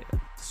I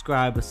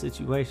describe a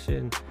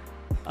situation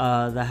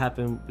that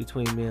happened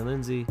between me and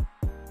Lindsay,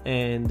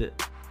 and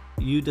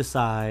you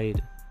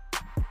decide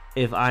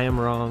if I am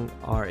wrong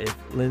or if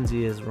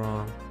Lindsay is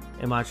wrong.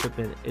 Am I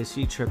tripping? Is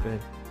she tripping?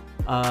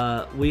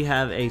 We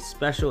have a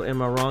special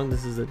Am I Wrong?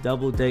 This is a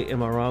double date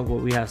Am I Wrong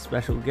where we have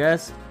special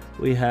guests.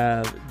 We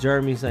have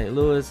Jeremy St.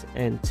 Louis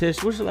and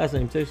Tish. What's your last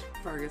name, Tish?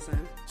 Ferguson.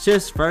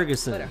 Tish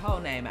Ferguson. Put her whole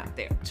name out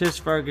there.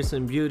 Tish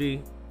Ferguson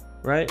Beauty,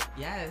 right?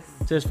 Yes.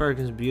 Tish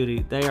Ferguson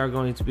Beauty. They are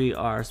going to be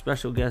our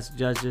special guest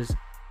judges.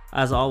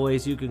 As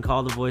always, you can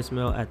call the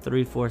voicemail at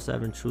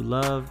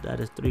 347-TRUE-LOVE. That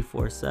is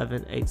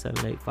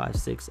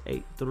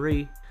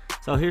 347-878-5683.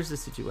 So here's the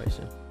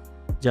situation.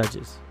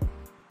 Judges.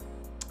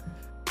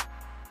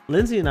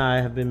 Lindsay and I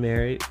have been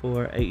married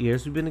for 8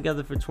 years. We've been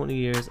together for 20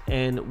 years,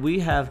 and we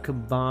have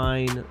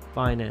combined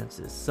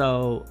finances.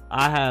 So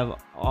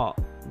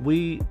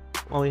we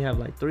only have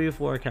like 3 or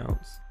 4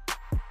 accounts,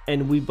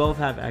 and we both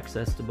have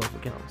access to both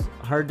accounts.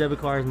 Her debit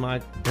card is my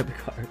debit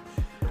card.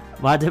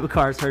 My debit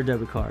card is her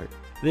debit card.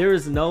 There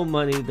is no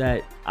money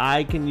that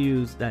I can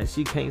use that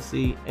she can't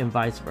see, and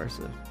vice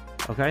versa.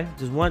 Okay?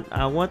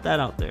 I want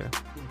that out there.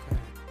 Okay.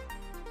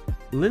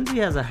 Lindsay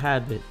has a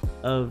habit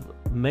of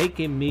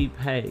making me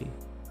pay,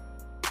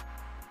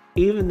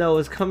 even though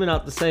it's coming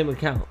out the same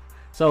account.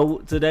 So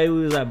today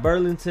we was at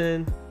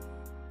Burlington.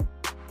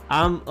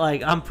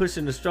 I'm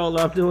pushing the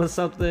stroller. I'm doing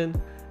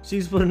something.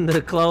 She's putting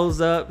the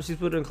clothes up.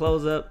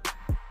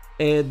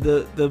 And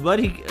the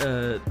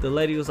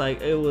lady was like,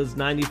 it was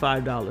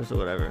 $95 or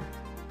whatever.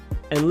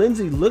 And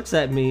Lindsay looks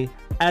at me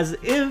as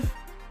if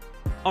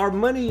our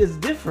money is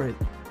different.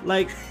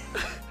 Like,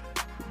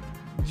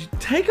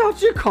 take out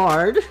your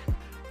card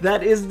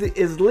that is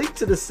linked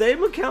to the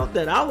same account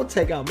that I will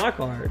take out my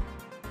card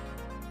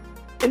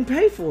and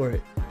pay for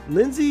it.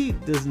 Lindsay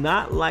does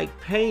not like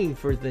paying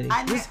for things.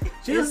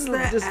 It's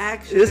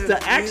the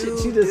action.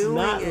 She does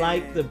not doing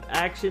like it. the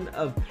action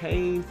of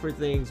paying for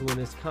things when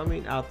it's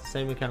coming out the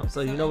same account. So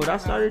you know what I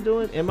started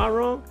doing? Am I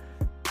wrong?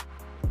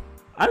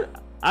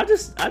 I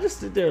just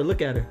sit there and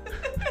look at her.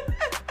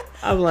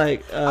 I'm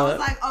like, I was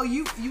like, oh,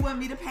 you want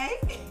me to pay?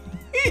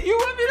 You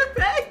want me to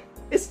pay?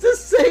 it's the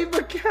same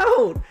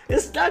account.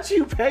 It's not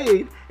you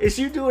paying. It's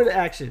you doing the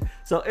action.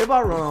 So am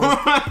I wrong?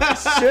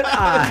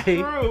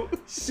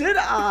 Should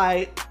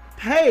I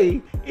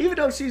pay even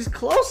though she's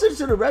closer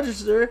to the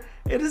register?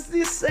 It is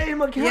the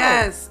same account.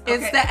 Yes,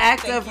 it's Okay, the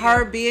act thank of you.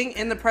 her being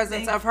in the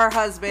presence of her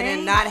husband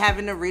and not Thank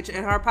having to reach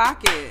in her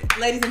pocket.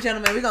 Ladies and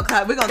gentlemen, we're gonna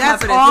clap. We're gonna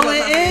That's clap for all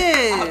this.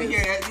 it I'll be is.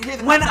 here. Here's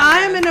the When clap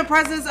I'm sound. in the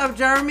presence of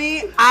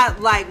Jeremy, I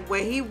like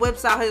when he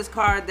whips out his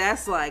card.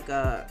 That's like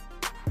I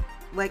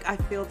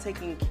feel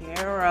taken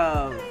care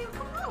of. Hey,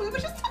 come on, we were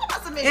just talking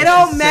about some It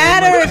don't Same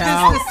matter if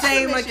account. it's the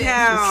same Submission.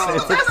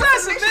 account.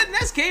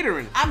 That's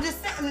catering. I'm just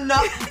saying, no,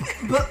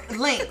 but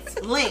links,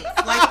 like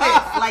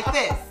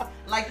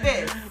like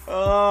this.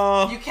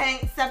 Oh. You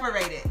can't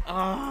separate it.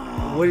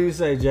 What do you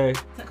say, Jay?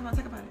 So come on,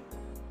 talk about it.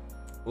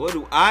 What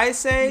do I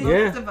say? Yeah.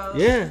 Yeah, to vote.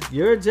 yeah,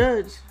 you're a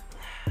judge.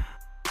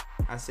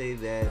 I say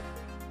that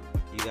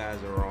you guys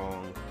are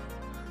wrong,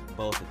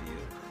 both of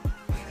you,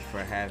 for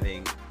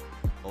having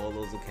all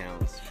those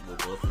accounts where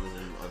both of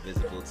them are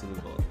visible to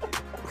the both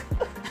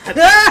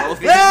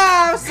of you.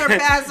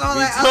 Surpass all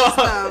that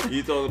other stuff.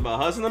 You talking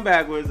about hustling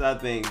backwards? I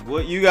think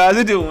what you guys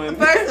are doing.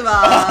 First of all,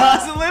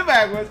 hustling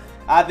backwards.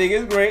 I think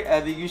it's great. I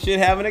think you should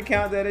have an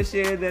account that is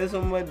shared that is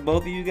somewhat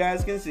both of you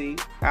guys can see.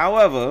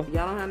 However,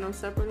 Y'all don't have no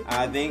separate accounts?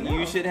 I think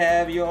you should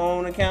have your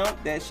own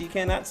account that she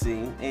cannot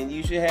see, and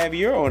you should have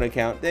your own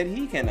account that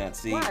he cannot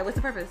see. why? What's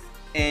the purpose?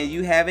 And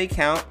you have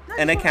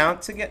an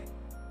account together.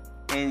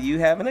 And you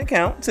have an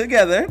account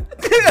together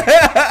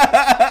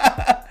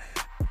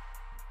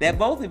that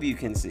both of you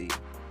can see.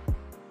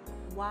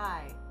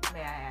 Why?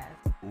 May I ask?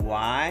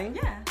 Why?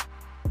 Yeah,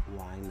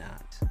 Why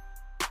not?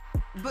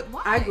 but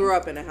why? I grew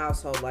up in a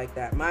household like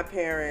that. My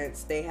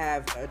parents, they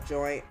have a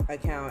joint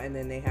account and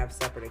then they have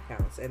separate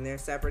accounts. And their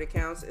separate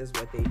accounts is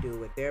what they do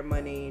with their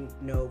money.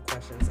 No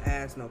questions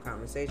asked, no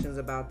conversations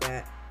about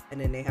that. And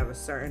then they have a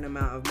certain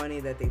amount of money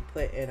that they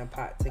put in a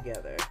pot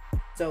together.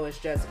 So it's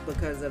just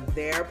because of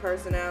their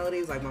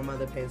personalities. Like my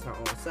mother pays her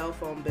own cell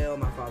phone bill.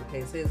 My father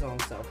pays his own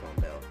cell phone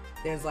bill.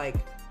 There's like,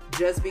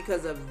 just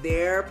because of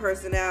their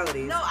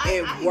personalities,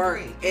 I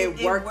worked. agree.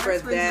 It worked for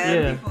certain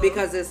Yeah. people.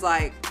 because it's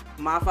like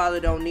my father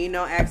don't need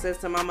no access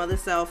to my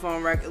mother's cell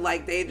phone record.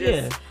 Like they just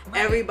Yeah.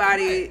 Right,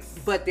 everybody. right.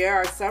 But there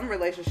are some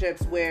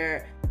relationships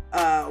where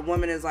a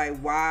woman is like,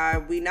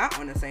 why we not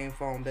on the same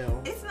phone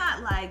bill? It's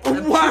not like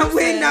Why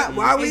we not?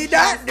 Why we It's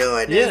not just-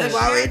 doing Yeah. this?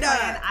 Why we shared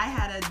plan, not? I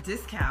had a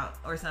discount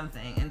or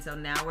something, and so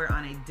now we're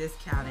on a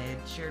discounted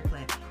shared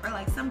plan. Or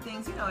like some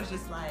things, it's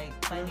just like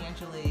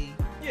financially.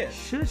 Yeah.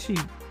 Should she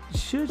But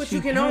pay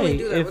you can only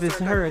do that if with it's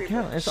certain her people.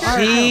 account? It's Sure. our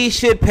She account.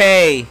 should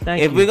pay.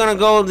 Thank if you. we're gonna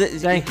go,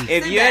 Thank you.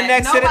 if Sit you're back.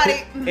 next to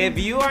Nobody- the, if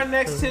you are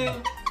next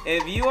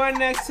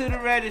to the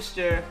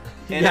register,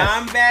 and Yes.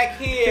 I'm back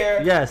here,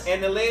 Yes.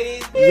 and the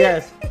ladies,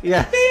 Yes,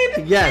 yes,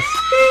 yes.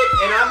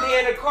 and I'm here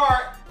in the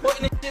cart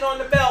putting the shit on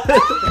the belt, and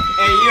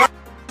you're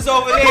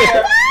over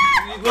there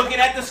looking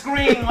at the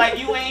screen like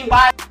you ain't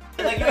buying,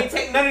 like you ain't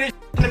taking none of this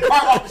in the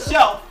cart off the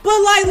shelf. But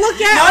like, look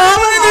at No, all no, of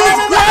no, these no, no,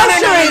 no,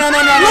 groceries. no, no, no,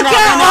 no, Look no,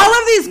 at no, all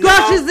of these no.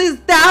 groceries. These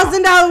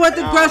 $1,000 worth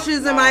of No,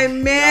 groceries, and my no,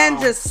 man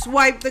no. just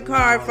swiped the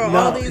card for No,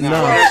 all these no.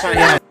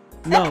 groceries.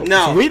 No,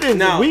 No, we didn't.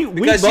 No, we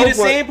because both she's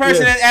the same were-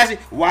 person yeah. that's asking,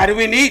 why do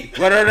we need?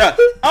 Blah, blah, blah.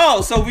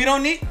 Oh, so we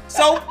don't need.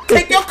 So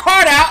take your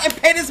card out and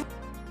pay this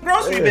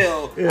grocery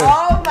bill. Yeah.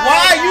 Oh my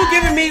Why are you God.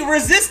 giving me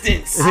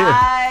resistance?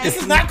 I- This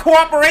is not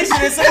cooperation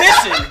and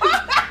submission.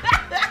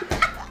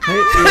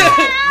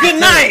 Good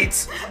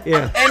night.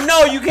 Yeah. And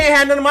no, you can't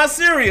have none of my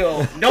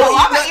cereal. Oh, Don't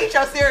I'm eat. gonna eat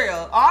your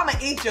cereal. Oh, I'm gonna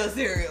eat your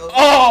cereal.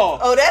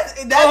 Oh, That's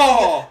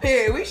Oh.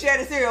 here. We share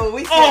the cereal.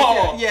 We share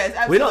Oh. yes,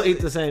 absolutely. We don't eat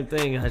the same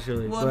thing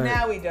actually. Well, but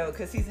now we don't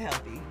because he's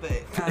healthy. But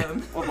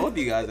well, both of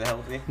you guys are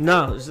healthy.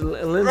 no, Lindsay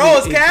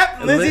Rose eats-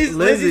 Cap, Lindsay's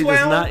Lindsay does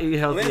wildin'. not eat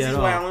healthy Lindsay's at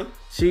all. wildin'.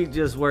 She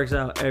just works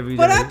out every day.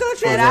 But I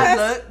thought you and was I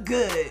pes- look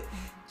good.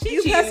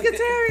 you cheating.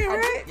 pescatarian,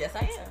 right? Yes, I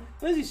am.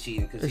 Lindsay's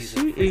cheating because she's She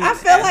a eats- I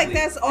feel like athlete.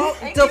 that's all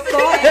Thank you for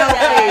default saying that.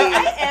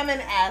 healthy. I am an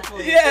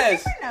athlete.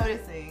 Yes. Thank you for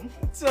noticing.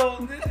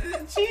 So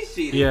she's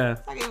cheating. Yeah.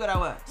 I can eat what I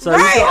want. So you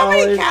Right? can How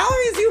many always.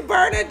 calories you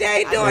burn a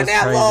day doing That's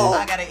that crazy. long?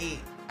 I gotta eat.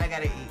 I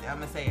gotta eat. I'm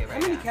gonna say it How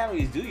right many now.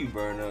 calories do you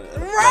burn? I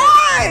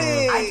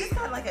Right. just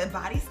got like a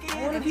body scan,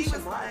 wonder and if he you was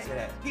should like, monitor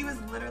that. he was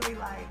literally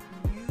like,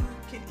 you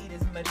can eat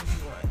as much as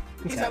you want.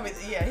 He told me,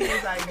 yeah, he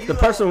was like, you The are-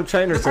 personal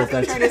trainer the said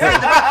personal that. trainer said, he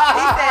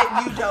said,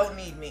 you don't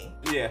need me.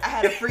 Yeah. I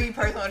had a free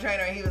personal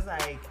trainer, and he was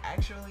like,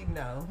 actually,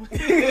 no.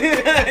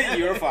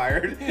 You're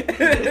fired.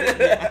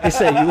 He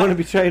said, "You want to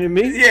be training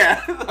me?" Yeah.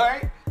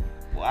 Right.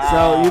 Wow.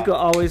 So you can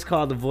always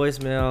call the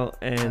voicemail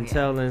and Oh, yeah.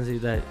 tell Lindsay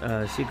that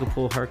she could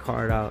pull her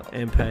card out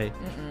and pay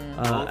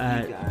Oh, you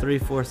at got it.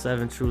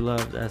 347 True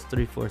Love. That's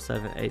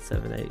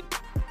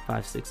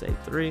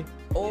 347-878-5683.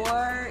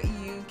 Or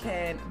you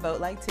can vote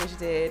like Tish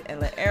did and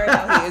let Aaron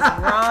know he is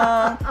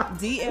wrong.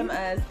 DM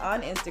us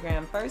on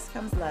Instagram, First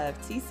Comes Love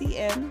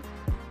TCM,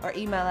 or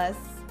email us,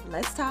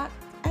 let's talk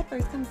at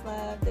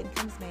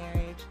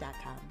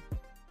firstcomeslove.com.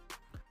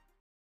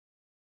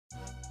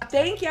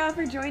 Thank y'all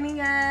for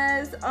joining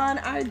us on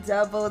our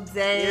double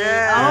date.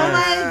 Yes, Oh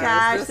my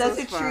gosh, this such was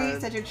a treat,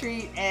 fun. such a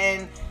treat.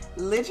 And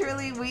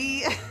literally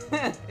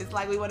it's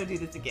like we want to do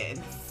this again.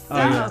 So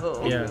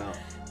Oh, yeah.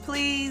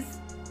 please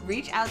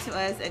reach out to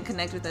us and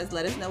connect with us.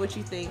 Let us know what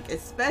you think,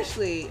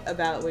 especially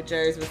about what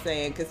Jers was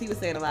saying, because he was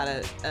saying a lot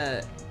of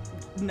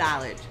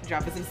knowledge,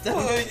 dropping some stuff.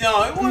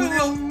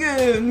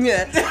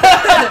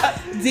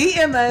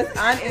 DM us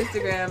on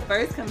Instagram,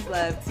 First Comes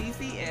Love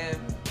TCM.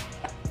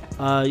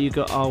 You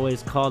can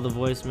always call the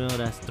voicemail.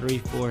 That's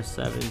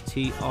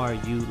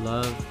 347-TRU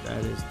Love.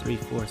 That is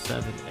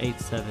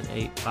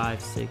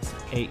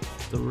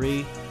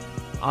 347-878-5683.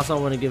 Also, I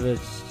want to give a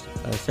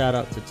Shout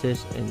out to Tish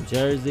in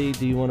Jersey.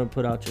 Do you want to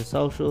put out your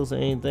socials or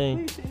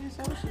anything?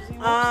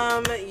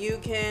 You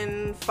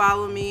can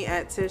follow me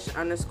at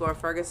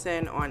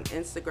Tish_Ferguson on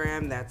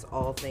Instagram. That's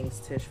all things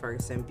Tish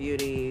Ferguson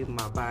Beauty.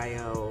 My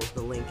bio,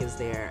 the link is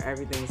there.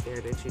 Everything's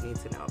there that you need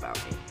to know about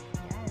me.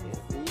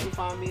 You can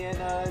find me at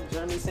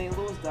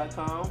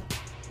JeremySt.Louis.com,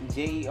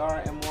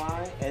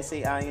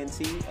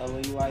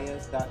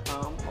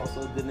 JeremySaintLouis.com.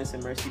 Also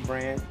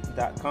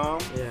GoodnessAndMercyBrand.com.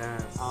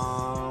 Yes.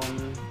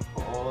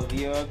 For all of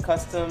your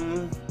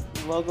custom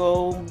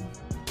logo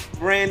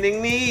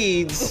branding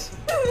needs.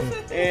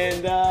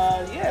 And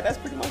yeah, that's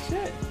pretty much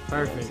it.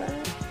 Perfect. You know what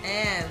I'm saying?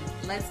 And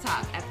let's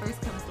talk at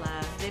First Comes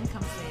Love, Then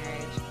Comes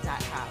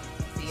Marriage.com.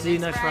 See you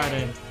next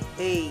Friday.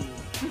 Hey.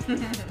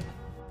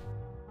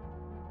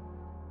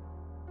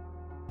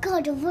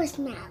 Go to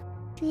voicemail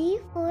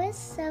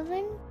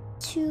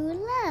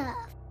 3472love.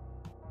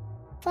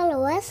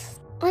 Follow us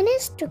on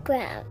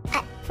Instagram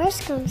at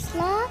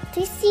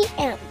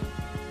FirstComesLoveTCM.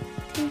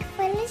 Thank you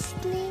for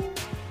listening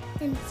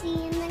and see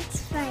you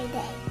next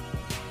Friday.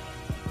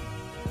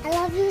 I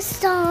love you,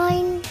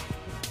 Stein.